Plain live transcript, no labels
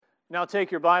Now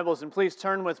take your Bibles and please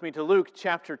turn with me to Luke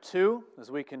chapter 2 as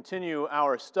we continue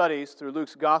our studies through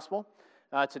Luke's Gospel.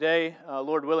 Today,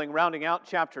 Lord willing, rounding out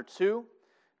chapter 2,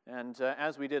 and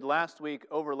as we did last week,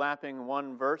 overlapping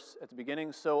one verse at the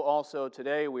beginning, so also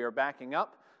today we are backing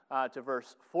up to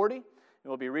verse 40, and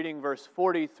we'll be reading verse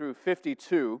 40 through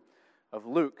 52 of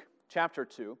Luke chapter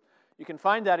 2. You can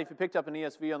find that if you picked up an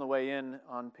ESV on the way in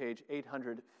on page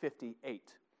 858.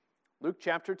 Luke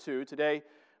chapter 2, today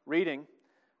reading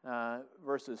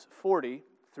verses 40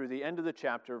 through the end of the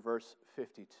chapter, verse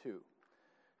 52.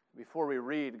 Before we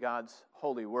read God's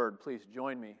holy word, please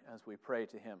join me as we pray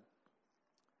to Him.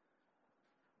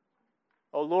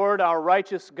 O Lord, our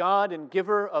righteous God and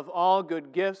giver of all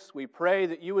good gifts, we pray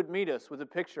that you would meet us with a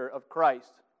picture of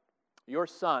Christ, your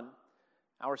Son,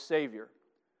 our Savior,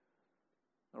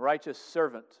 the righteous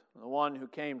servant, the one who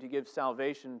came to give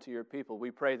salvation to your people. We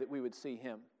pray that we would see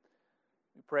Him.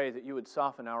 We pray that you would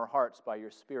soften our hearts by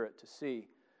your Spirit to see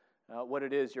what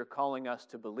it is you're calling us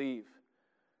to believe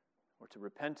or to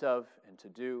repent of and to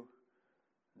do.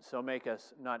 And so make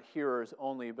us not hearers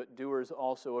only, but doers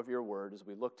also of your word as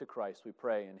we look to Christ, we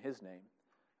pray in His name.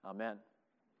 Amen.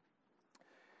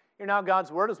 Hear now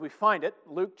God's word as we find it,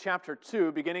 Luke chapter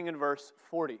 2, beginning in verse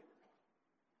 40.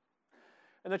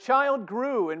 And the child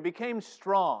grew and became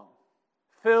strong,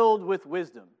 filled with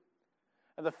wisdom,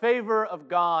 and the favor of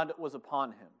God was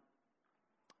upon him.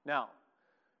 Now,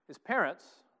 his parents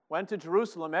went to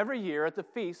Jerusalem every year at the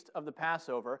feast of the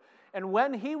Passover, and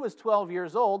when he was 12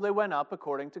 years old, they went up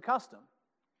according to custom.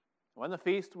 When the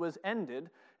feast was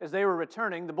ended, as they were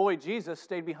returning, the boy Jesus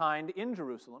stayed behind in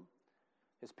Jerusalem.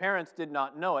 His parents did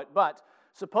not know it, but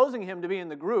supposing him to be in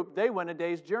the group, they went a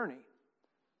day's journey.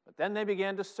 But then they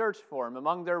began to search for him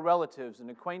among their relatives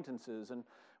and acquaintances, and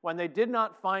when they did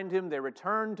not find him, they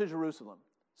returned to Jerusalem,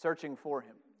 searching for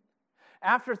him.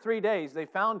 After 3 days, they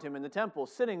found him in the temple,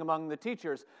 sitting among the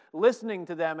teachers, listening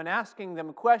to them and asking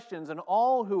them questions, and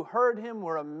all who heard him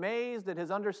were amazed at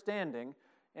his understanding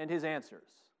and his answers.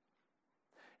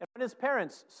 And when his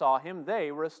parents saw him,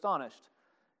 they were astonished.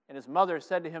 And his mother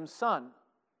said to him, "Son,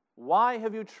 why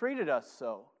have you treated us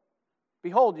so?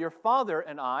 Behold, your father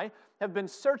and I have been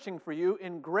searching for you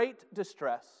in great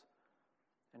distress."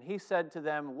 And he said to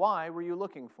them, "Why were you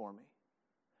looking for me?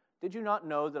 Did you not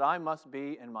know that I must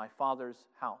be in my Father's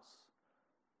house?"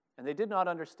 And they did not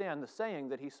understand the saying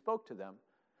that he spoke to them.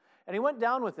 And he went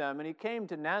down with them, and he came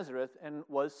to Nazareth and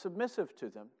was submissive to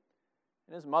them.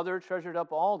 And his mother treasured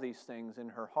up all these things in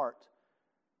her heart.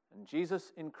 And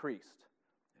Jesus increased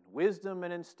in wisdom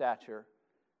and in stature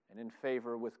and in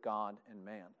favor with God and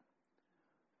man.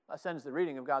 Thus ends the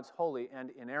reading of God's holy and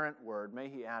inerrant word. May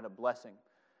He add a blessing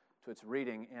to its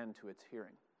reading and to its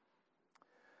hearing.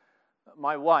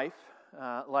 My wife,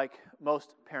 like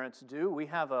most parents do, we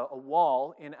have a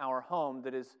wall in our home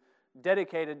that is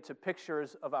dedicated to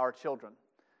pictures of our children.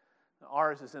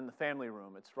 Ours is in the family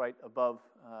room. It's right above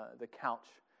the couch.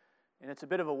 And it's a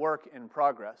bit of a work in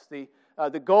progress. The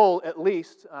goal, at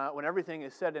least, when everything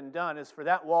is said and done, is for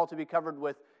that wall to be covered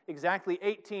with exactly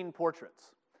 18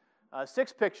 portraits.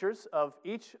 6 pictures of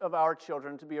each of our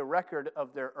children to be a record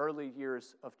of their early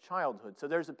years of childhood. So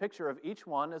there's a picture of each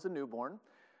one as a newborn,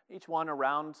 each one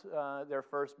around their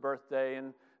first birthday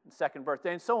and second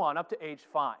birthday, and so on, up to age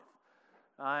 5.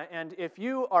 And if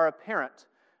you are a parent,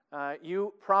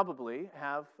 you probably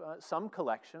have some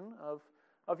collection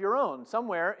of your own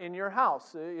somewhere in your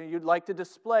house. You'd like to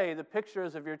display the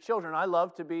pictures of your children. I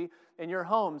love to be in your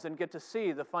homes and get to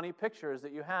see the funny pictures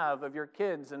that you have of your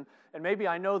kids. And maybe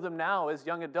I know them now as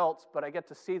young adults, but I get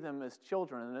to see them as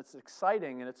children. And it's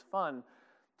exciting and it's fun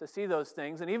to see those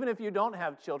things. And even if you don't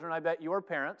have children, I bet your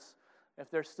parents, if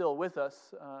they're still with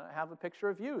us, have a picture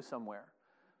of you somewhere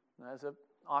as an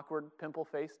awkward,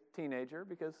 pimple-faced teenager,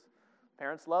 because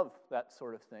parents love that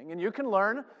sort of thing. And you can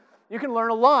learn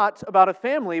a lot about a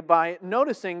family by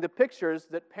noticing the pictures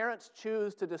that parents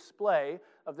choose to display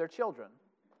of their children.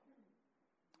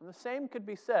 And the same could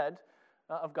be said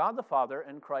of God the Father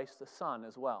and Christ the Son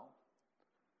as well.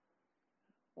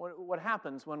 What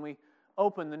happens when we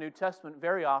open the New Testament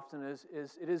very often is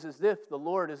it is as if the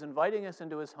Lord is inviting us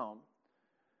into His home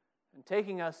and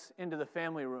taking us into the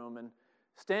family room and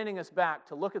standing us back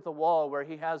to look at the wall where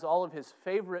He has all of His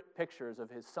favorite pictures of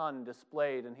His Son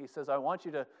displayed, and He says, "I want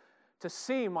you to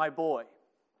see my boy."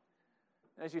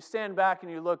 As you stand back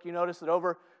and you look, you notice that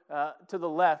over to the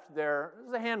left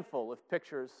there's a handful of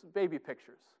pictures, baby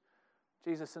pictures.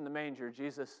 Jesus in the manger,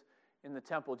 Jesus in the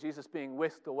temple, Jesus being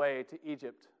whisked away to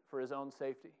Egypt for His own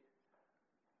safety.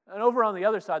 And over on the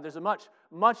other side, there's a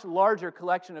much larger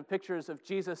collection of pictures of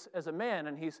Jesus as a man,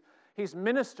 and he's He's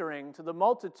ministering to the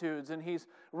multitudes, and He's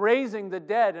raising the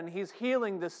dead, and He's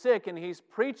healing the sick, and He's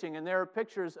preaching. And there are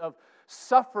pictures of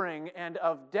suffering and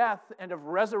of death and of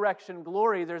resurrection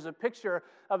glory. There's a picture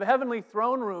of a heavenly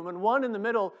throne room, and one in the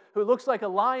middle who looks like a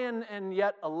lion and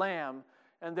yet a lamb.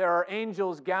 And there are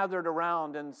angels gathered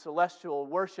around in celestial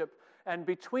worship. And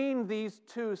between these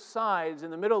two sides,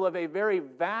 in the middle of a very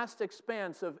vast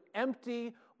expanse of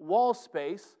empty wall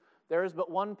space, there is but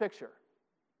one picture.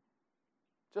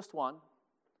 Just one.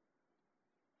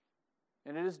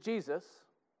 And it is Jesus,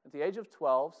 at the age of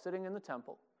 12, sitting in the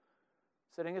temple,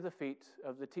 sitting at the feet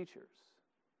of the teachers.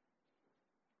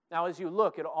 Now, as you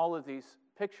look at all of these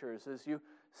pictures, as you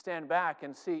stand back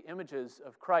and see images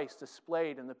of Christ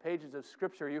displayed in the pages of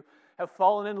Scripture, you have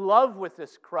fallen in love with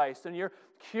this Christ, and you're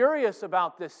curious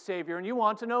about this Savior, and you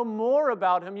want to know more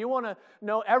about Him. You want to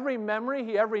know every memory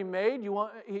He ever made. You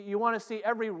want to see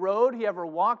every road He ever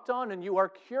walked on, and you are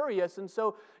curious, and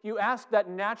so you ask that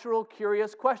natural,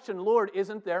 curious question, Lord,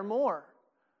 isn't there more?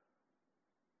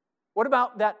 What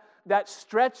about that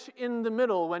stretch in the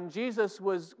middle when Jesus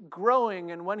was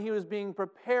growing and when He was being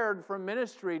prepared for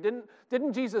ministry?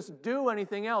 Didn't Jesus do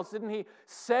anything else? Didn't He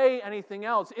say anything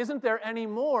else? Isn't there any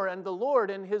more? And the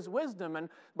Lord, in His wisdom and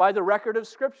by the record of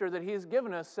Scripture that He has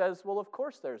given us, says, well, of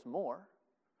course there's more.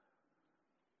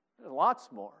 There's lots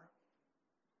more.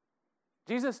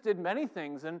 Jesus did many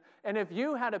things, and if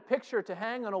you had a picture to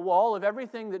hang on a wall of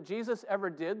everything that Jesus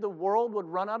ever did, the world would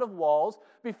run out of walls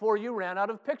before you ran out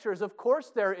of pictures. Of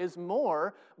course there is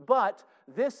more, but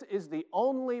this is the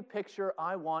only picture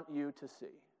I want you to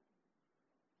see.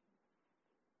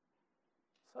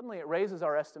 Suddenly it raises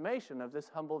our estimation of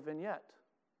this humble vignette.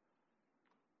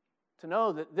 To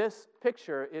know that this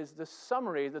picture is the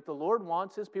summary that the Lord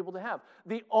wants His people to have.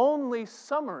 The only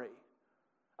summary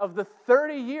of the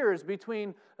 30 years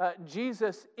between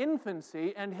Jesus'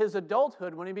 infancy and His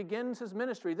adulthood when He begins His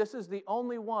ministry. This is the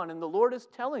only one, and the Lord is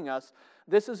telling us,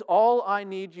 this is all I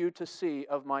need you to see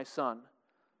of my Son.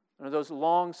 And those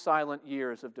long, silent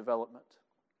years of development.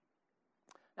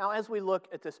 Now, as we look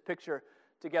at this picture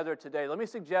together today, let me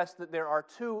suggest that there are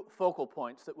two focal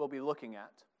points that we'll be looking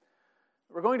at.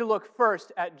 We're going to look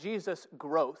first at Jesus'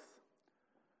 growth.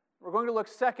 We're going to look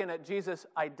second at Jesus'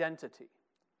 identity.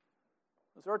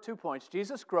 Those are 2 points,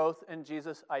 Jesus' growth and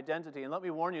Jesus' identity. And let me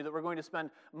warn you that we're going to spend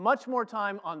much more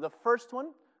time on the first one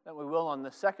than we will on the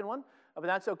second one. But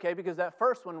that's okay, because that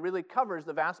first one really covers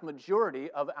the vast majority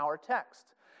of our text.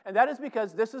 And that is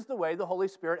because this is the way the Holy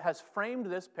Spirit has framed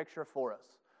this picture for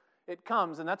us. It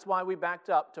comes, and that's why we backed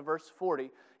up to verse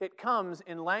 40, it comes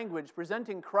in language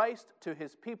presenting Christ to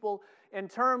His people in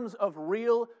terms of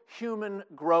real human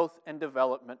growth and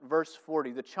development. Verse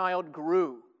 40, the child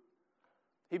grew.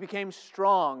 He became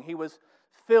strong. He was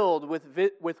filled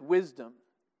with wisdom.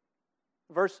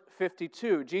 Verse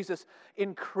 52, Jesus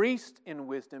increased in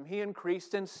wisdom. He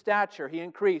increased in stature. He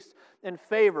increased in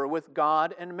favor with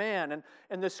God and man.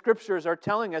 And the Scriptures are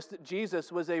telling us that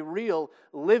Jesus was a real,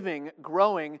 living,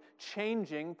 growing,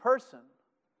 changing person.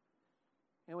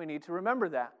 And we need to remember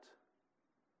that.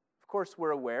 Of course,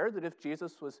 we're aware that if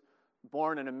Jesus was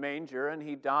born in a manger and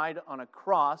He died on a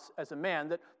cross as a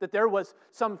man, that there was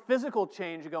some physical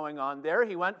change going on there.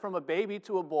 He went from a baby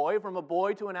to a boy, from a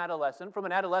boy to an adolescent, from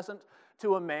an adolescent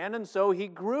to a man, and so He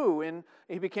grew and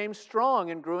He became strong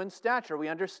and grew in stature. We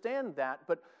understand that,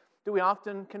 but do we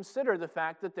often consider the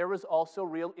fact that there was also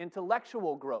real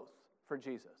intellectual growth for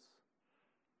Jesus?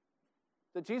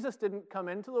 That Jesus didn't come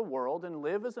into the world and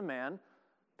live as a man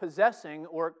possessing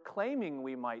or claiming,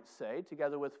 we might say,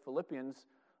 together with Philippians,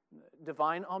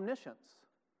 divine omniscience.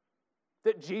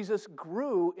 That Jesus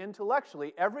grew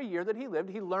intellectually. Every year that He lived,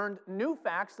 He learned new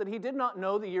facts that He did not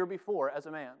know the year before as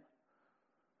a man.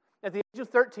 At the age of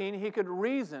 13, He could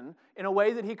reason in a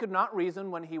way that He could not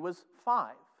reason when He was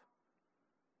 5.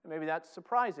 And maybe that's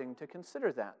surprising to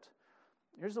consider that.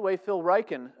 Here's the way Phil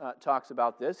Ryken talks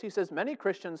about this. He says, many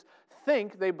Christians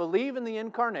think they believe in the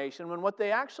incarnation when what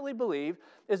they actually believe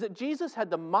is that Jesus had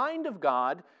the mind of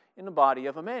God in the body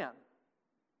of a man.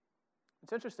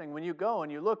 It's interesting, when you go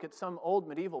and you look at some old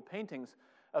medieval paintings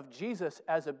of Jesus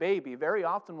as a baby, very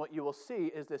often what you will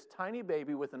see is this tiny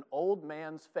baby with an old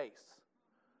man's face.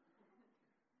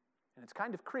 And it's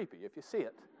kind of creepy if you see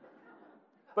it.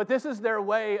 But this is their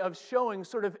way of showing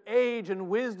sort of age and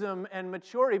wisdom and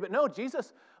maturity. But no,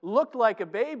 Jesus looked like a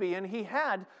baby, and He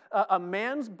had a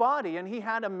man's body, and He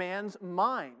had a man's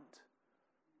mind.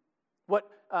 What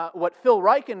Phil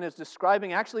Ryken is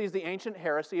describing actually is the ancient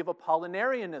heresy of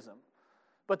Apollinarianism.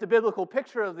 But the biblical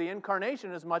picture of the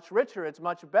incarnation is much richer. It's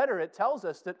much better. It tells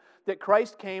us that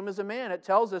Christ came as a man. It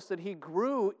tells us that He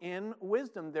grew in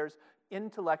wisdom. There's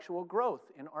intellectual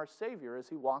growth in our Savior as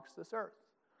he walks this earth.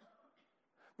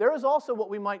 There is also what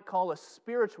we might call a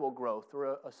spiritual growth or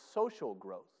a social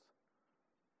growth.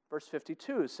 Verse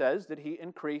 52 says that he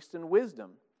increased in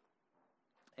wisdom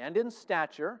and in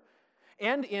stature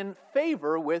and in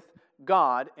favor with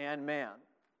God and man.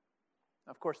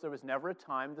 Of course, there was never a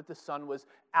time that the Son was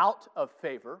out of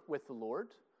favor with the Lord.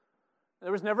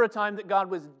 There was never a time that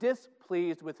God was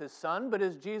displeased with his Son, but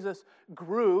as Jesus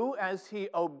grew, as he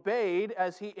obeyed,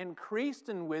 as he increased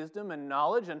in wisdom and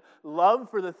knowledge and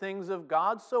love for the things of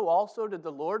God, so also did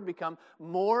the Lord become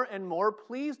more and more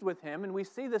pleased with him. And we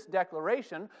see this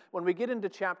declaration when we get into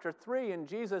chapter 3 and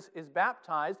Jesus is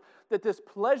baptized, that this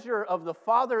pleasure of the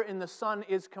Father in the Son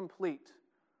is complete.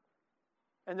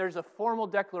 And there's a formal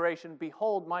declaration,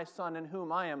 "Behold my Son in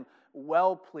whom I am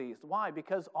well pleased." Why?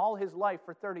 Because all his life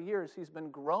for 30 years he's been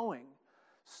growing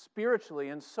spiritually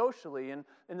and socially in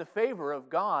the favor of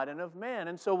God and of man.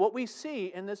 And so what we see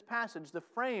in this passage, the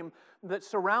frame that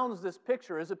surrounds this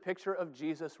picture, is a picture of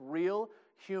Jesus' real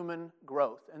human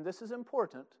growth. And this is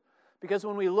important because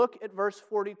when we look at verse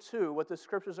 42, what the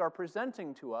Scriptures are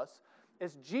presenting to us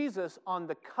is Jesus on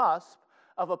the cusp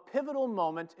of a pivotal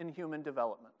moment in human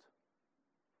development.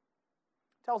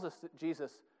 It tells us that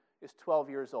Jesus is 12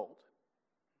 years old.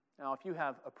 Now, if you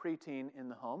have a preteen in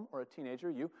the home or a teenager,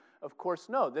 you, of course,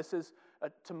 know this is a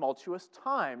tumultuous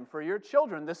time for your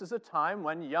children. This is a time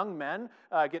when young men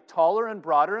get taller and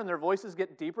broader and their voices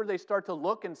get deeper. They start to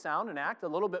look and sound and act a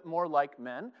little bit more like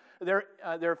men. There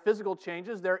are physical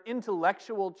changes. There are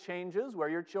intellectual changes where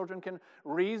your children can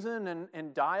reason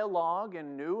and dialogue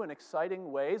in new and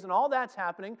exciting ways. And all that's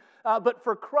happening. But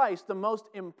for Christ, the most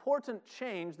important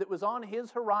change that was on his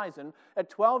horizon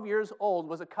at 12 years old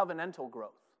was a covenantal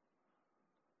growth.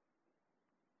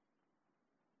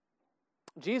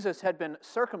 Jesus had been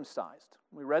circumcised.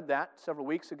 We read that several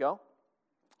weeks ago.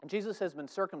 Jesus has been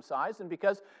circumcised, and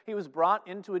because he was brought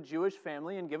into a Jewish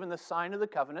family and given the sign of the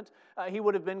covenant, he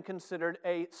would have been considered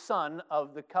a son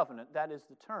of the covenant. That is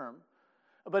the term.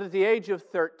 But at the age of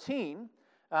 13,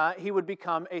 he would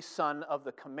become a son of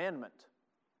the commandment.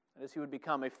 That is, he would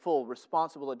become a full,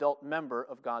 responsible adult member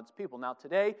of God's people. Now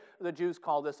today, the Jews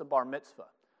call this a bar mitzvah.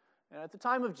 And at the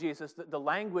time of Jesus, the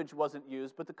language wasn't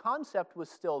used, but the concept was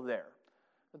still there.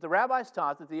 That the rabbis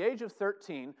taught that at the age of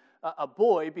 13, a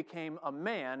boy became a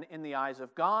man in the eyes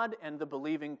of God and the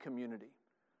believing community.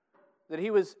 That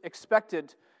he was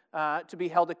expected to be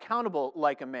held accountable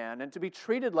like a man and to be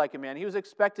treated like a man. He was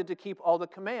expected to keep all the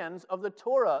commands of the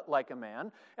Torah like a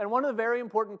man. And one of the very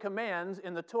important commands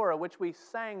in the Torah, which we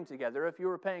sang together, if you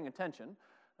were paying attention,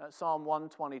 Psalm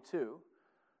 122,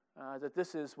 that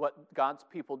this is what God's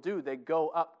people do. They go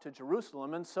up to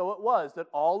Jerusalem, and so it was that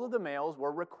all of the males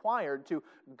were required to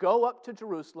go up to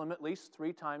Jerusalem at least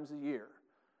 3 times a year.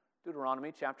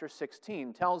 Deuteronomy chapter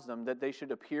 16 tells them that they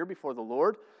should appear before the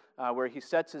Lord, where he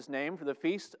sets his name for the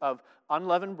feast of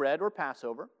unleavened bread or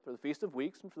Passover, for the feast of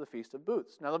weeks, and for the feast of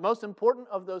booths. Now, the most important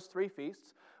of those 3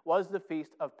 feasts was the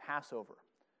feast of Passover.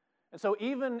 And so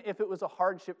even if it was a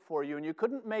hardship for you and you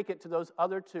couldn't make it to those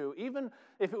other 2, even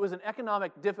if it was an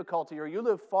economic difficulty or you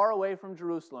live far away from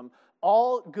Jerusalem,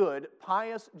 all good,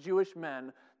 pious Jewish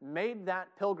men made that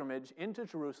pilgrimage into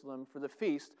Jerusalem for the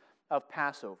feast of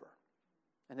Passover.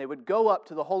 And they would go up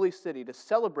to the holy city to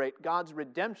celebrate God's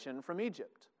redemption from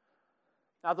Egypt.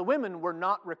 Now, the women were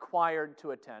not required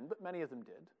to attend, but many of them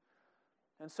did.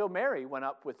 And so Mary went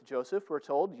up with Joseph, we're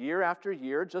told, year after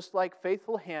year, just like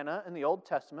faithful Hannah in the Old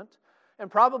Testament.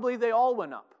 And probably they all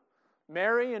went up.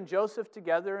 Mary and Joseph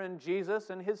together, and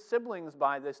Jesus and his siblings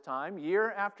by this time,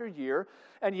 year after year.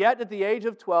 And yet, at the age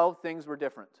of 12, things were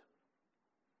different.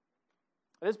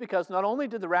 It is because not only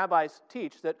did the rabbis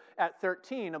teach that at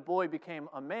 13 a boy became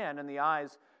a man in the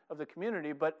eyes of the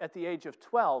community, but at the age of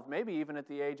 12, maybe even at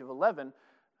the age of 11,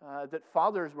 that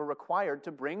fathers were required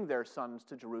to bring their sons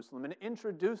to Jerusalem and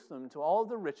introduce them to all of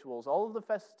the rituals, all of the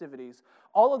festivities,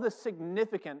 all of the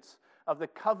significance of the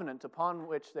covenant upon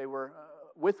which they were,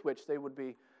 with which they would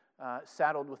be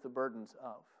saddled with the burdens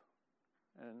of.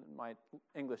 And my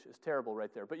English is terrible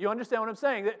right there, but you understand what I'm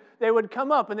saying. That they would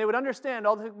come up and they would understand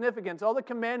all the significance, all the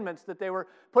commandments that they were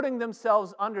putting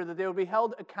themselves under, that they would be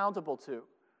held accountable to.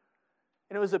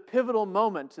 And it was a pivotal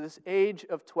moment to this age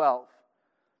of 12.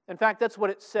 In fact, that's what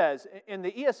it says. In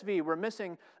the ESV, we're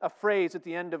missing a phrase at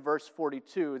the end of verse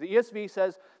 42. The ESV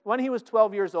says, when he was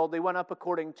 12 years old, they went up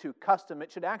according to custom.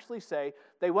 It should actually say,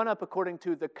 they went up according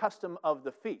to the custom of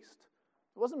the feast.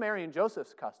 It wasn't Mary and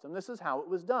Joseph's custom. This is how it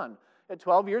was done. At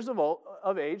 12 years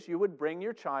of age, you would bring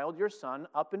your child, your son,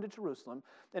 up into Jerusalem,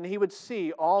 and he would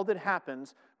see all that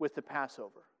happens with the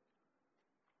Passover.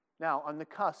 Now, on the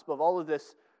cusp of all of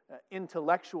this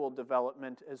intellectual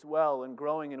development as well and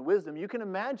growing in wisdom, you can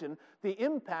imagine the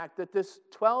impact that this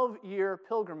 12-year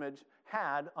pilgrimage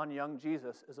had on young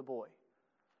Jesus as a boy.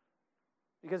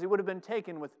 Because he would have been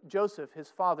taken with Joseph, his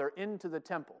father, into the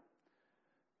temple.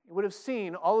 He would have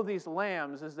seen all of these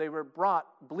lambs as they were brought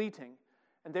bleating,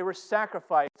 and they were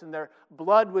sacrificed, and their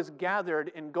blood was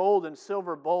gathered in gold and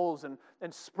silver bowls and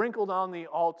sprinkled on the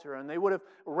altar. And they would have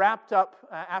wrapped up,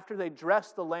 after they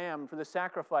dressed the lamb for the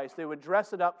sacrifice, they would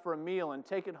dress it up for a meal and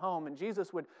take it home. And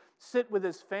Jesus would sit with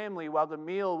his family while the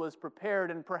meal was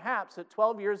prepared. And perhaps at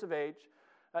 12 years of age,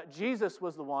 Jesus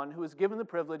was the one who was given the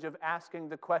privilege of asking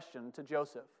the question to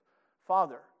Joseph,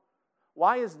 "Father,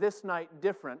 why is this night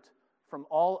different from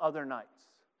all other nights?"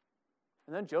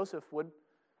 And then Joseph would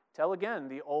tell again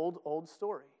the old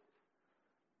story.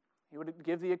 He would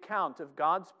give the account of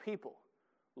God's people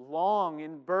long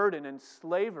in burden and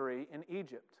slavery in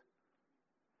Egypt.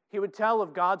 He would tell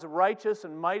of God's righteous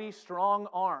and mighty strong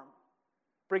arm,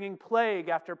 bringing plague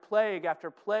after plague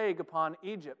after plague upon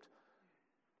Egypt.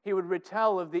 He would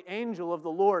retell of the angel of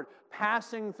the Lord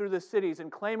passing through the cities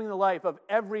and claiming the life of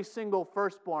every single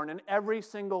firstborn and every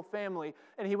single family.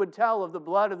 And he would tell of the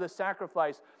blood of the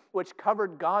sacrifice which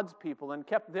covered God's people and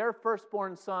kept their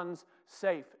firstborn sons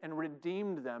safe and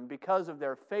redeemed them because of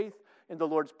their faith in the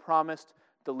Lord's promised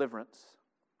deliverance.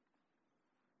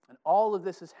 And all of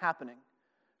this is happening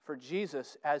for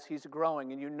Jesus as he's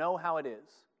growing, and you know how it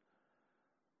is.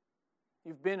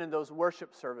 You've been in those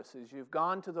worship services. You've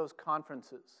gone to those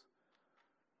conferences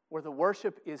where the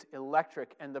worship is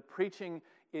electric and the preaching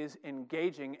is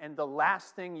engaging, and the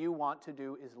last thing you want to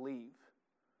do is leave.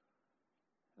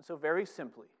 And so very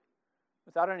simply,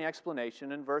 without any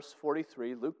explanation, in verse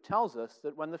 43, Luke tells us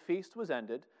that when the feast was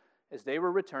ended, as they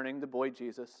were returning, the boy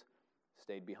Jesus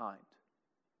stayed behind.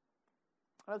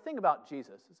 Now, the thing about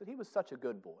Jesus is that he was such a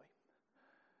good boy.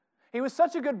 He was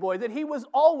such a good boy that he was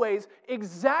always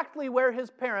exactly where his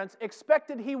parents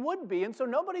expected he would be. And so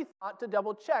nobody thought to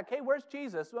double check, "Hey, where's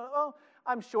Jesus?" Well,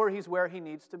 I'm sure he's where he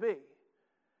needs to be.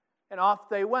 And off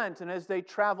they went. And as they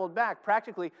traveled back,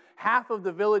 practically half of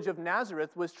the village of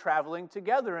Nazareth was traveling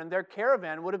together. And their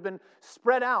caravan would have been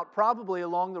spread out probably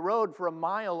along the road for a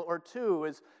mile or two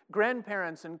as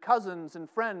grandparents and cousins and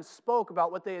friends spoke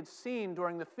about what they had seen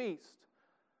during the feast.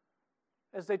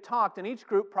 As they talked, and each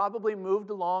group probably moved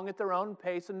along at their own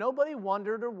pace, and nobody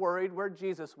wondered or worried where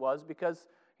Jesus was, because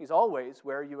he's always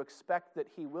where you expect that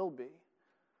he will be.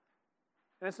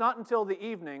 And it's not until the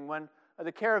evening when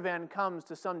the caravan comes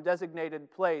to some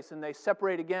designated place and they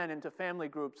separate again into family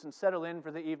groups and settle in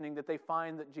for the evening that they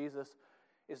find that Jesus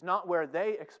is not where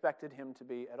they expected him to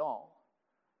be at all.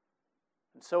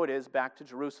 And so it is back to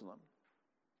Jerusalem.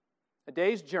 A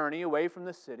day's journey away from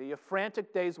the city, a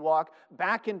frantic day's walk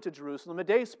back into Jerusalem, a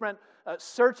day spent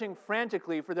searching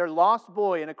frantically for their lost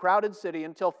boy in a crowded city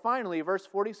until finally, verse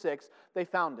 46, they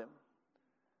found him.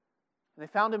 And they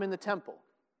found him in the temple,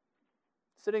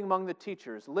 sitting among the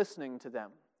teachers, listening to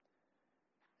them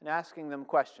and asking them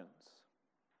questions.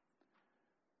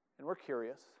 And we're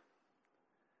curious,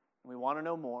 and we want to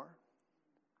know more.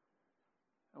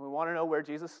 And we want to know where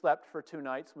Jesus slept for 2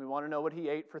 nights. And we want to know what he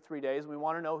ate for 3 days. And we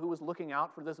want to know who was looking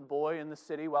out for this boy in the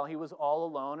city while he was all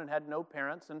alone and had no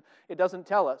parents. And it doesn't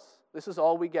tell us. This is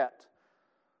all we get.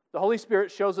 The Holy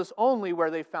Spirit shows us only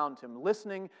where they found him,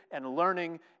 listening and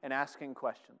learning and asking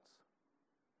questions.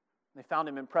 They found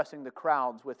him impressing the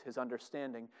crowds with his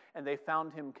understanding. And they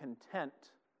found him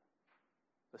content,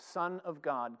 the Son of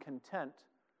God, content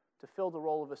to fill the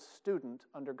role of a student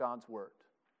under God's word.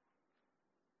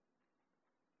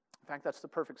 In fact, that's the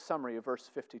perfect summary of verse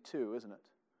 52, isn't it?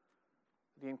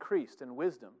 He increased in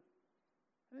wisdom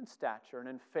and in stature and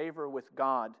in favor with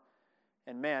God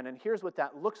and man. And here's what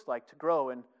that looks like to grow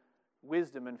in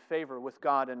wisdom and favor with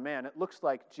God and man. It looks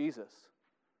like Jesus,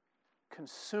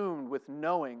 consumed with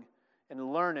knowing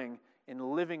and learning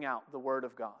and living out the Word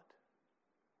of God.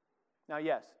 Now,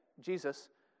 yes, Jesus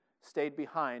stayed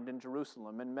behind in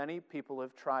Jerusalem, and many people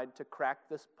have tried to crack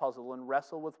this puzzle and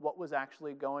wrestle with what was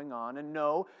actually going on. And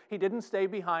no, he didn't stay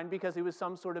behind because he was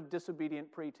some sort of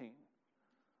disobedient preteen.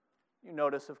 You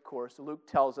notice, of course, Luke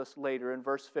tells us later in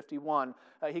verse 51,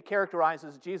 he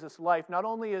characterizes Jesus' life not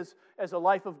only as a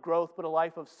life of growth, but a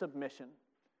life of submission.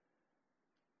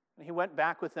 And he went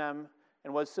back with them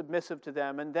and was submissive to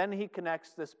them. And then he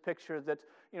connects this picture that,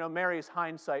 Mary's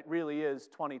hindsight really is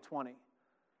 20/20.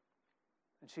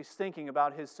 And she's thinking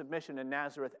about his submission in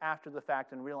Nazareth after the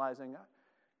fact and realizing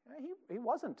he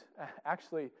wasn't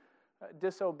actually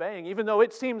disobeying, even though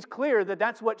it seems clear that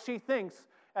that's what she thinks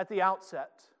at the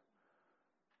outset.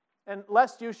 And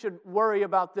lest you should worry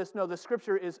about this, no, the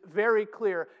Scripture is very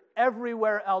clear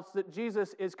everywhere else that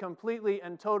Jesus is completely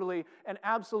and totally and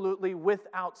absolutely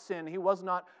without sin. He was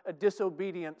not a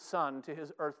disobedient son to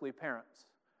his earthly parents.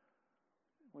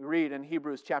 We read in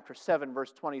Hebrews chapter 7,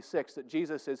 verse 26, that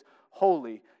Jesus is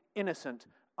holy, innocent,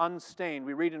 unstained.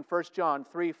 We read in 1 John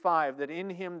 3:5 that in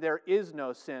him there is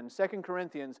no sin. 2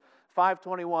 Corinthians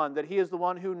 5:21 that he is the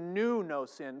one who knew no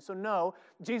sin. So no,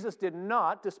 Jesus did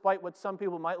not, despite what some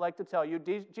people might like to tell you,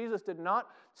 Jesus did not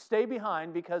stay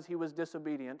behind because he was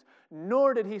disobedient,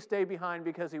 nor did he stay behind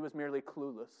because he was merely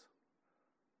clueless.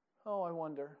 Oh, I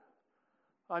wonder.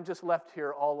 I'm just left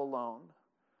here all alone.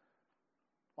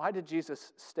 Why did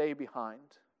Jesus stay behind?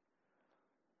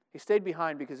 He stayed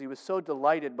behind because he was so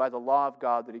delighted by the law of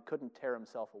God that he couldn't tear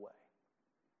himself away.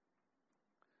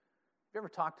 Have you ever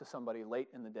talked to somebody late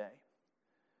in the day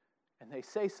and they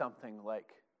say something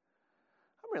like,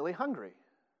 I'm really hungry.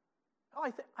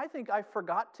 Oh, I think I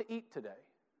forgot to eat today.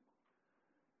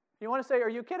 You want to say, are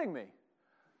you kidding me?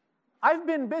 I've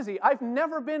been busy. I've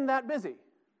never been that busy.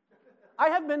 I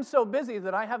have been so busy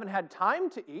that I haven't had time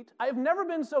to eat. I've never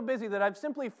been so busy that I've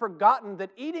simply forgotten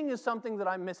that eating is something that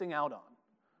I'm missing out on.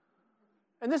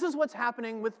 And this is what's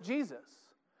happening with Jesus.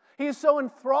 He is so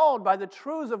enthralled by the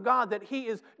truths of God that he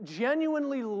is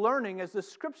genuinely learning as the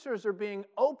Scriptures are being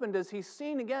opened, as he's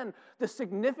seen again the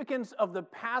significance of the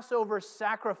Passover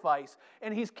sacrifice,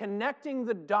 and he's connecting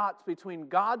the dots between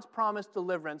God's promised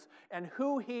deliverance and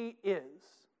who he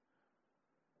is.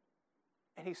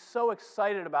 And he's so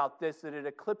excited about this that it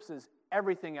eclipses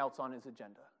everything else on his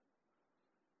agenda.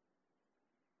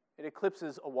 It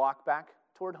eclipses a walk back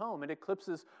toward home. It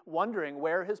eclipses wondering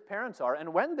where his parents are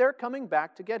and when they're coming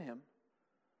back to get him.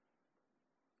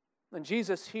 And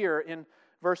Jesus here in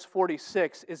verse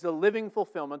 46 is the living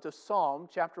fulfillment of Psalm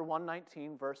chapter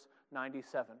 119, verse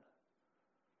 97.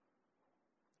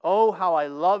 Oh, how I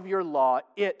love your law.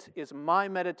 It is my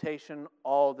meditation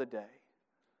all the day.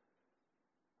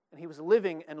 And he was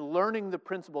living and learning the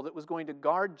principle that was going to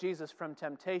guard Jesus from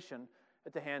temptation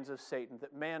at the hands of Satan,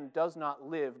 that man does not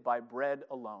live by bread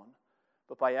alone,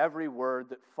 but by every word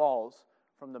that falls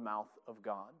from the mouth of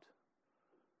God.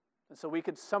 And so we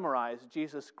could summarize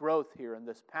Jesus' growth here in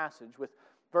this passage with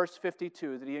verse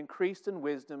 52, that he increased in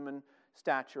wisdom and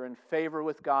stature and favor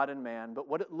with God and man. But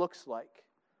what it looks like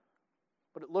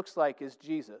is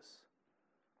Jesus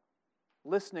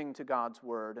listening to God's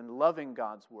word and loving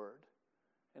God's word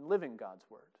and living God's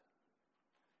word.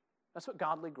 That's what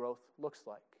godly growth looks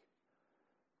like.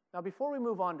 Now, before we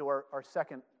move on to our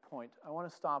second point, I want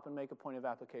to stop and make a point of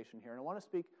application here. And I want to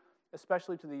speak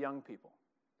especially to the young people.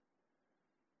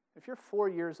 If you're 4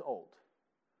 years old,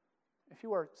 if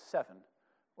you are 7,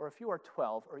 or if you are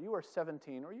 12, or you are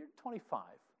 17, or you're 25,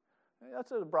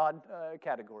 that's a broad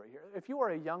category here. If you are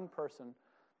a young person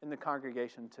in the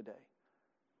congregation today,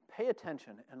 pay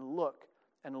attention and look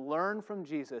and learn from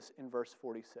Jesus in verse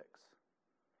 46.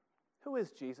 Who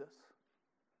is Jesus?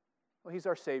 Well, he's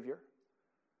our Savior.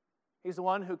 He's the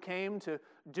one who came to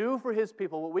do for his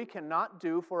people what we cannot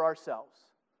do for ourselves.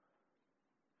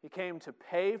 He came to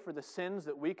pay for the sins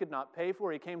that we could not pay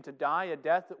for. He came to die a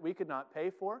death that we could not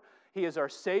pay for. He is our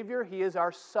Savior. He is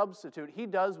our substitute. He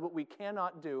does what we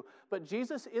cannot do. But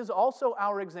Jesus is also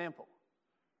our example.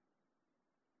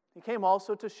 He came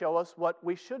also to show us what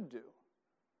we should do.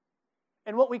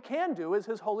 And what we can do is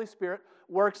his Holy Spirit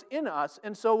works in us.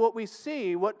 And so what we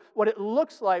see, what it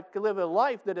looks like to live a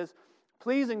life that is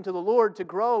pleasing to the Lord, to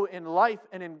grow in life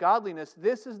and in godliness,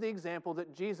 this is the example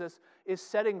that Jesus is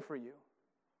setting for you.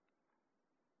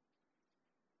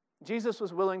 Jesus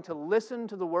was willing to listen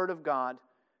to the Word of God,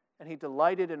 and he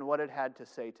delighted in what it had to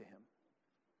say to him.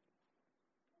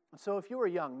 And so if you are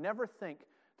young, never think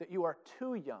that you are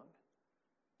too young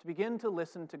to begin to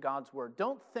listen to God's Word.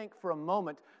 Don't think for a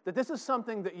moment that this is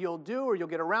something that you'll do or you'll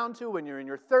get around to when you're in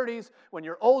your 30s, when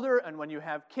you're older, and when you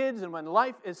have kids, and when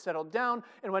life is settled down,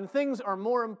 and when things are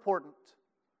more important.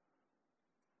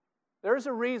 There's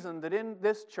a reason that in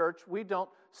this church we don't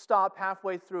stop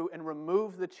halfway through and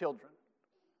remove the children.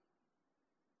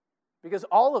 Because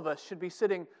all of us should be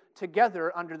sitting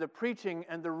together under the preaching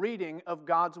and the reading of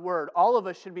God's Word. All of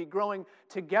us should be growing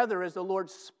together as the Lord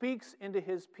speaks into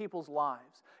his people's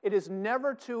lives. It is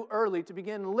never too early to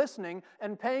begin listening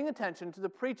and paying attention to the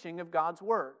preaching of God's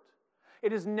Word.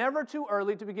 It is never too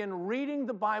early to begin reading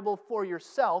the Bible for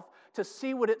yourself to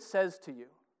see what it says to you.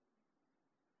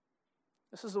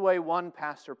 This is the way one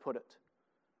pastor put it.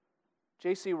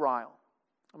 J.C. Ryle,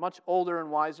 a much older and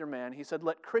wiser man, he said,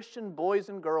 "Let Christian boys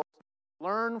and girls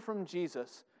learn from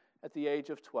Jesus at the age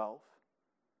of 12.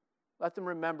 Let them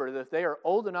remember that if they are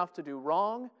old enough to do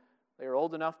wrong, they are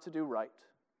old enough to do right.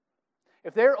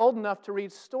 If they're old enough to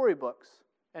read storybooks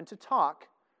and to talk,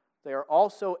 they are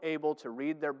also able to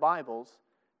read their Bibles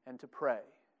and to pray.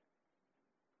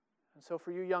 And so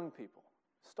for you young people,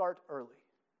 start early.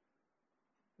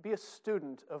 Be a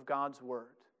student of God's Word.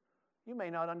 You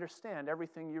may not understand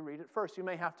everything you read at first. You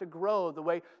may have to grow the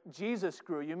way Jesus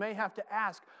grew. You may have to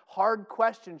ask hard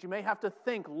questions. You may have to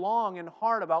think long and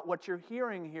hard about what you're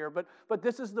hearing here. But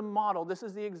this is the model, this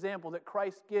is the example that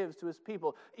Christ gives to His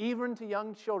people, even to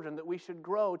young children, that we should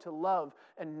grow to love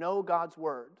and know God's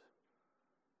Word.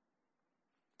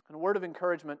 And a word of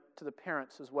encouragement to the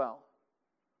parents as well.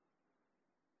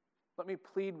 Let me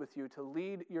plead with you to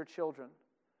lead your children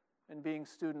in being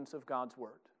students of God's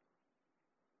Word.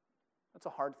 That's a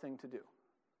hard thing to do.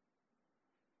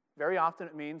 Very often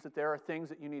it means that there are things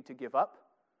that you need to give up.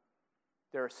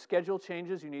 There are schedule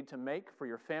changes you need to make for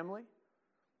your family.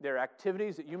 There are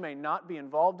activities that you may not be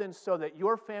involved in so that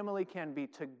your family can be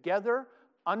together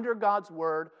under God's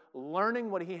Word, learning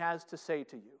what He has to say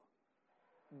to you.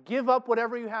 Give up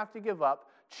whatever you have to give up.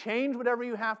 Change whatever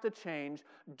you have to change.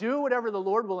 Do whatever the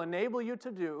Lord will enable you to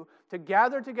do to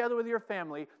gather together with your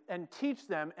family and teach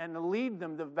them and lead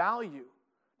them to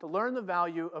learn the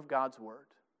value of God's Word.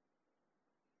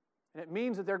 And it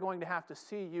means that they're going to have to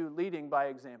see you leading by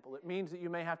example. It means that you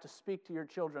may have to speak to your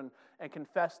children and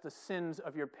confess the sins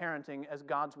of your parenting as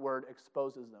God's Word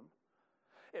exposes them.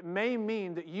 It may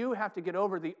mean that you have to get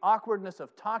over the awkwardness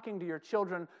of talking to your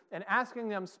children and asking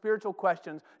them spiritual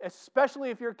questions, especially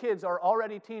if your kids are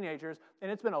already teenagers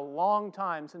and it's been a long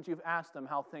time since you've asked them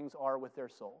how things are with their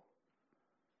soul.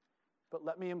 But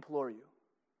let me implore you,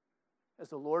 as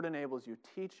the Lord enables you,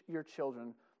 teach your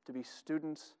children to be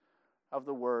students of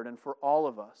the Word. And for all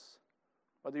of us,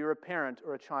 whether you're a parent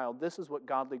or a child, this is what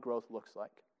godly growth looks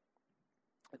like.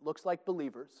 It looks like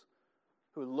believers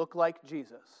who look like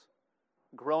Jesus,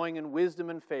 growing in wisdom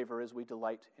and favor as we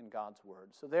delight in God's Word.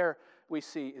 So there we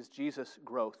see is Jesus'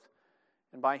 growth,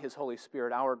 and by His Holy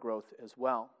Spirit, our growth as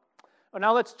well. Well,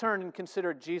 now let's turn and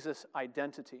consider Jesus'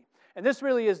 identity. And this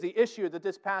really is the issue that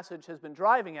this passage has been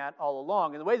driving at all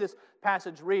along. And the way this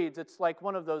passage reads, it's like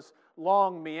one of those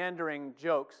long, meandering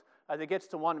jokes that gets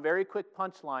to one very quick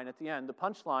punchline at the end. The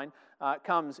punchline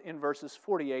comes in verses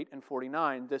 48 and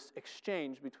 49, this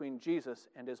exchange between Jesus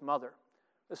and His mother.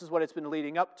 This is what it's been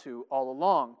leading up to all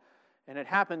along, and it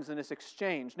happens in this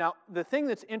exchange. Now, the thing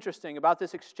that's interesting about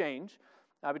this exchange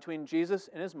between Jesus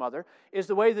and His mother is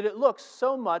the way that it looks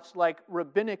so much like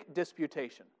rabbinic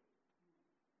disputation.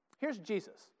 Here's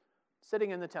Jesus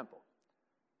sitting in the temple.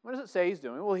 What does it say He's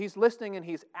doing? Well, He's listening and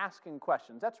He's asking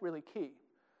questions. That's really key.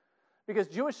 Because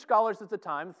Jewish scholars at the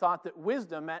time thought that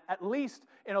wisdom, at least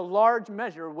in a large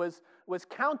measure, was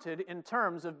counted in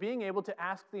terms of being able to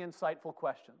ask the insightful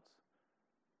questions.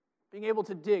 Being able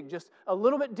to dig just a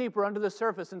little bit deeper under the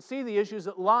surface and see the issues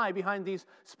that lie behind these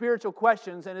spiritual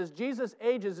questions. And as Jesus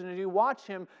ages and as you watch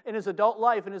Him in His adult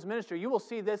life and His ministry, you will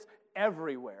see this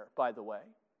everywhere, by the way.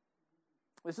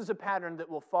 This is a pattern that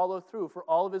will follow through for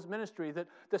all of His ministry, that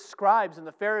the scribes and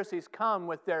the Pharisees come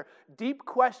with their deep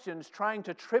questions trying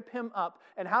to trip Him up.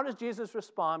 And how does Jesus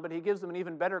respond? But He gives them an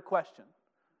even better question.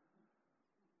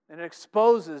 And it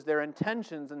exposes their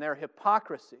intentions and their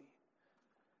hypocrisy.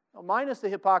 Now, minus the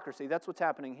hypocrisy, that's what's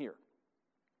happening here.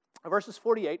 Verses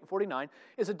 48 and 49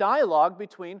 is a dialogue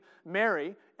between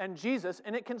Mary and Jesus,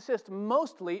 and it consists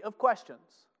mostly of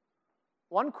questions.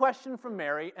 One question from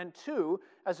Mary, and two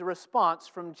as a response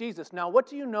from Jesus. Now, what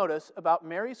do you notice about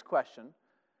Mary's question,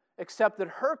 except that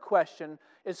her question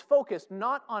is focused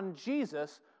not on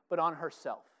Jesus, but on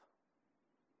herself?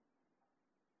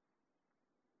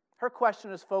 Her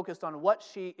question is focused on what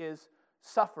she is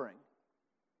suffering.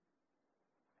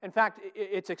 In fact,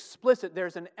 it's explicit.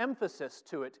 There's an emphasis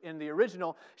to it in the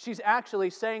original. She's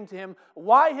actually saying to Him,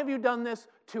 "Why have you done this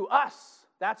to us?"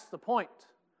 That's the point.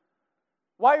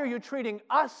 Why are you treating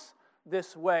us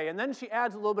this way? And then she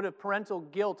adds a little bit of parental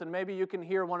guilt, and maybe you can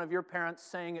hear one of your parents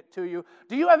saying it to you.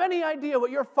 "Do you have any idea what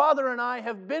your father and I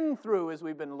have been through as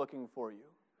we've been looking for you?"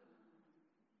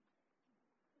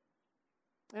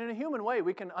 And in a human way,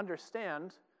 we can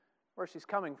understand where she's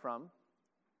coming from.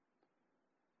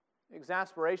 The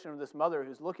exasperation of this mother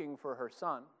who's looking for her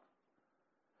son.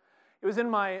 It was in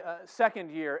my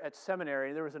second year at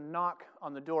seminary. There was a knock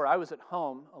on the door. I was at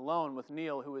home alone with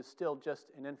Neil, who was still just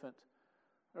an infant.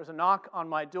 There was a knock on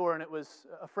my door, and it was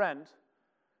a friend.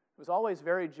 He was always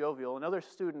very jovial, another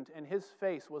student, and his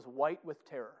face was white with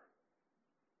terror.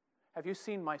 "Have you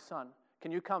seen my son?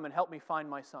 Can you come and help me find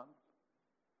my son?"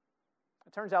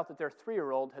 It turns out that their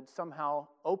 3-year-old had somehow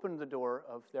opened the door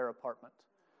of their apartment.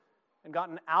 and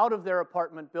gotten out of their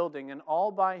apartment building and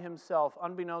all by himself,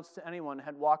 unbeknownst to anyone,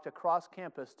 had walked across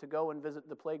campus to go and visit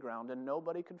the playground, and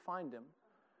nobody could find him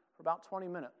for about 20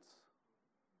 minutes.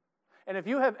 And if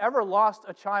you have ever lost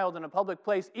a child in a public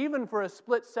place, even for a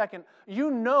split second,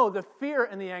 you know the fear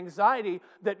and the anxiety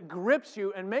that grips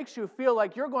you and makes you feel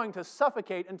like you're going to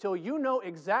suffocate until you know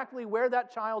exactly where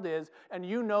that child is and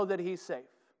you know that he's safe.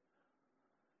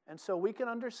 And so we can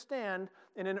understand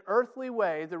in an earthly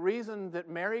way the reason that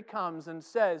Mary comes and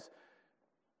says,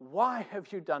 "Why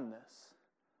have you done this?"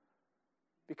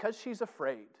 Because she's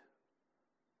afraid.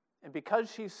 And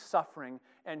because she's suffering,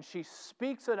 and she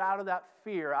speaks it out of that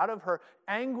fear, out of her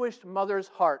anguished mother's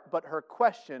heart, but her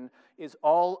question is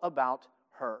all about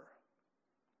her.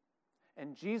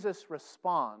 And Jesus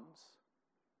responds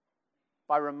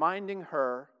by reminding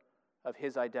her of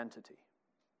his identity.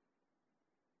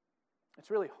 It's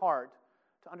really hard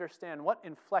to understand what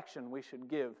inflection we should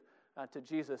give to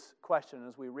Jesus' question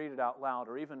as we read it out loud,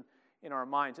 or even in our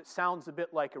minds. It sounds a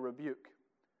bit like a rebuke.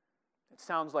 It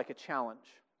sounds like a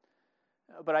challenge.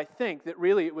 But I think that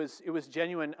really it was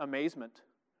genuine amazement.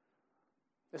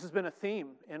 This has been a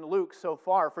theme in Luke so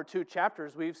far. For 2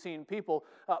 chapters, we've seen people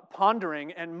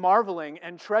pondering and marveling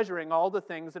and treasuring all the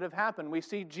things that have happened. We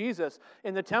see Jesus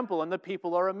in the temple, and the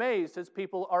people are amazed as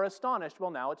people are astonished.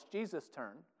 Well, now it's Jesus'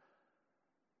 turn.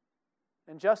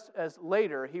 And just as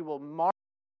later he will marvel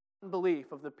at the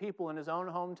unbelief of the people in his own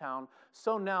hometown,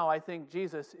 so now I think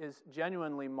Jesus is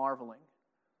genuinely marveling.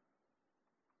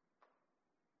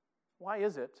 Why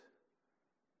is it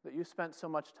that you spent so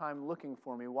much time looking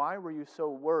for me? Why were you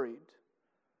so worried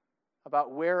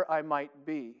about where I might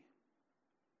be?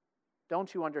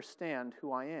 Don't you understand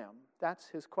who I am? That's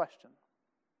his question.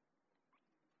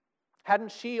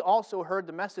 Hadn't she also heard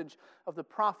the message of the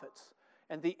prophets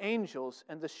and the angels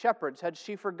and the shepherds? Had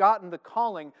she forgotten the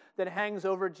calling that hangs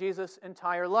over Jesus'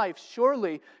 entire life?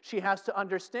 Surely she has to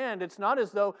understand it's not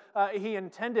as though he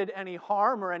intended any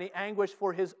harm or any anguish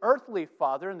for his earthly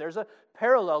father, and there's a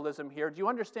parallelism here. Do you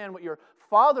understand what your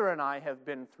father and I have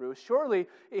been through? Surely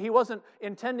he wasn't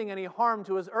intending any harm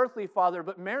to his earthly father,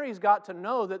 but Mary's got to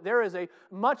know that there is a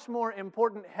much more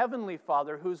important heavenly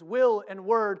Father whose will and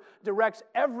word directs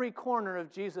every corner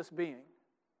of Jesus' being.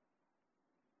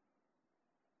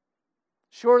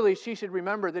 Surely she should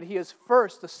remember that he is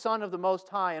first the Son of the Most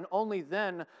High and only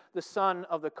then the son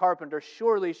of the carpenter.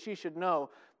 Surely she should know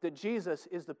that Jesus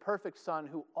is the perfect Son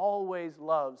who always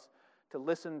loves to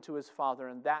listen to his Father,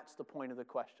 and that's the point of the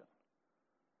question.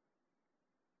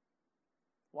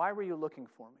 Why were you looking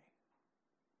for me?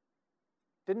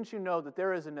 Didn't you know that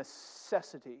there is a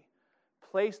necessity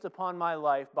placed upon my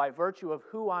life by virtue of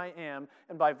who I am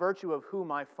and by virtue of who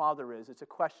my Father is? It's a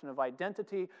question of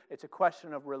identity. It's a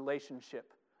question of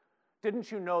relationship. Didn't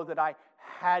you know that I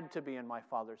had to be in my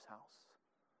Father's house?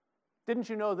 Didn't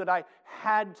you know that I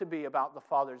had to be about the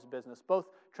Father's business? Both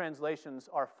translations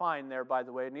are fine there, by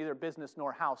the way. Neither business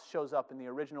nor house shows up in the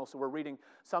original, so we're reading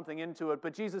something into it.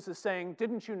 But Jesus is saying,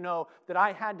 didn't you know that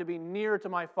I had to be near to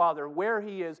my Father, where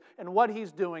he is and what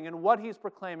he's doing and what he's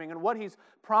proclaiming and what he's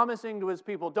promising to his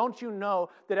people? Don't you know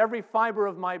that every fiber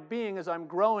of my being as I'm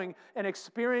growing and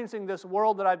experiencing this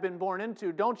world that I've been born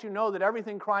into, don't you know that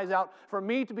everything cries out for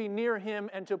me to be near him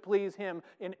and to please him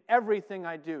in everything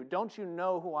I do? Don't you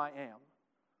know who I am?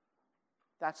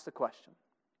 That's the question.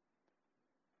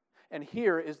 And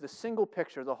here is the single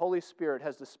picture the Holy Spirit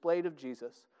has displayed of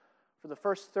Jesus for the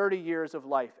first 30 years of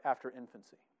life after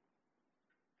infancy.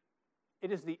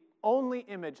 It is the only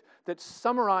image that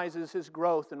summarizes his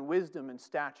growth in wisdom and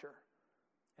stature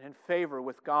and in favor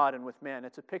with God and with man.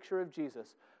 It's a picture of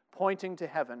Jesus pointing to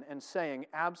heaven and saying,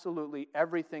 absolutely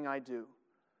everything I do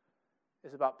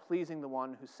is about pleasing the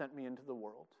one who sent me into the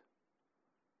world.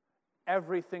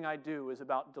 Everything I do is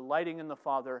about delighting in the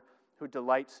Father who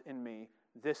delights in me.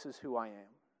 This is who I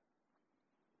am.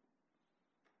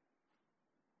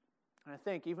 And I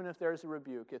think even if there's a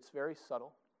rebuke, it's very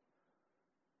subtle.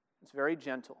 It's very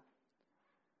gentle.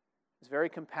 It's very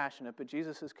compassionate. But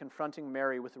Jesus is confronting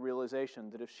Mary with the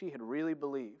realization that if she had really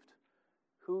believed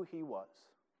who he was,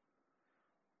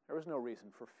 there was no reason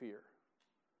for fear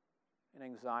and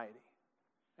anxiety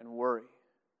and worry.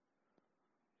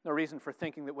 No reason for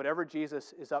thinking that whatever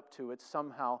Jesus is up to, it's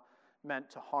somehow meant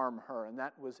to harm her. And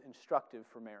that was instructive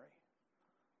for Mary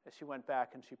as she went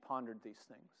back and she pondered these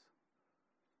things.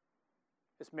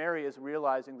 As Mary is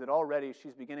realizing that already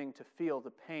she's beginning to feel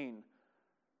the pain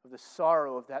of the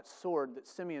sorrow of that sword that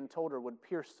Simeon told her would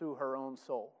pierce through her own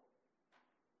soul.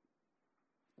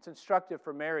 It's instructive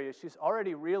for Mary as she's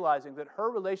already realizing that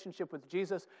her relationship with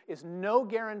Jesus is no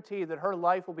guarantee that her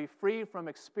life will be free from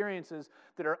experiences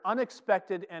that are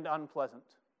unexpected and unpleasant.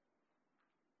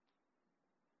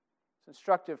 It's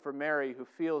instructive for Mary, who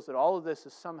feels that all of this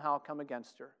has somehow come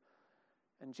against her.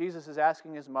 And Jesus is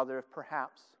asking his mother if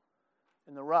perhaps,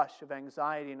 in the rush of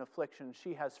anxiety and affliction,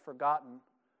 she has forgotten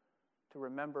to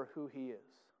remember who he is.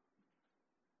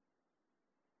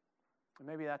 And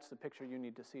maybe that's the picture you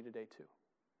need to see today too.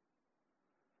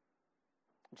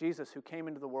 Jesus, who came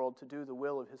into the world to do the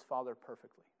will of his Father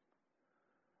perfectly.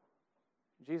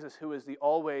 Jesus, who is the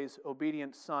always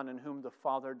obedient Son in whom the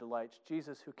Father delights.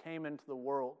 Jesus, who came into the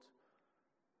world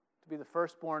to be the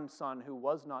firstborn Son who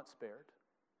was not spared.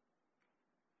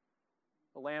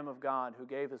 The Lamb of God who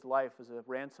gave his life as a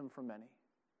ransom for many,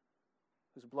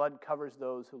 whose blood covers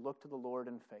those who look to the Lord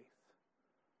in faith.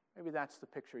 Maybe that's the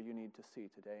picture you need to see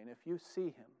today. And if you see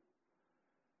him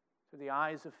through the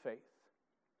eyes of faith,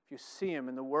 if you see him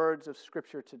in the words of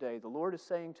Scripture today, the Lord is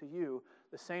saying to you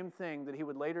the same thing that he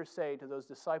would later say to those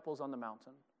disciples on the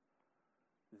mountain.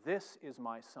 This is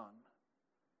my Son.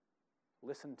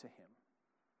 Listen to him.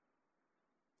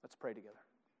 Let's pray together.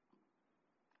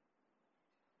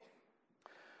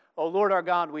 O Lord our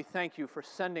God, we thank you for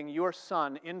sending your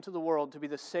Son into the world to be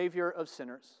the Savior of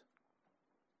sinners.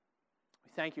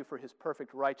 We thank you for his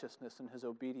perfect righteousness and his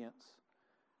obedience.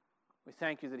 We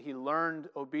thank you that he learned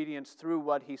obedience through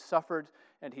what he suffered,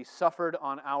 and he suffered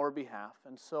on our behalf.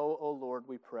 And so, O Lord,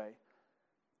 we pray,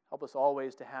 help us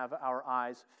always to have our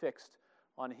eyes fixed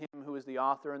on him who is the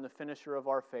author and the finisher of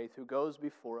our faith, who goes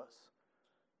before us,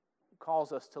 who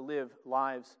calls us to live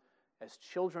lives as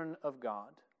children of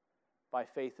God by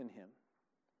faith in him.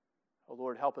 O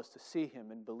Lord, help us to see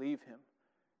him and believe him,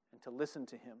 and to listen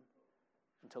to him,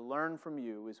 and to learn from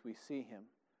you as we see him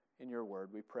in your word.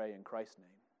 We pray in Christ's name.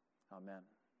 Amen.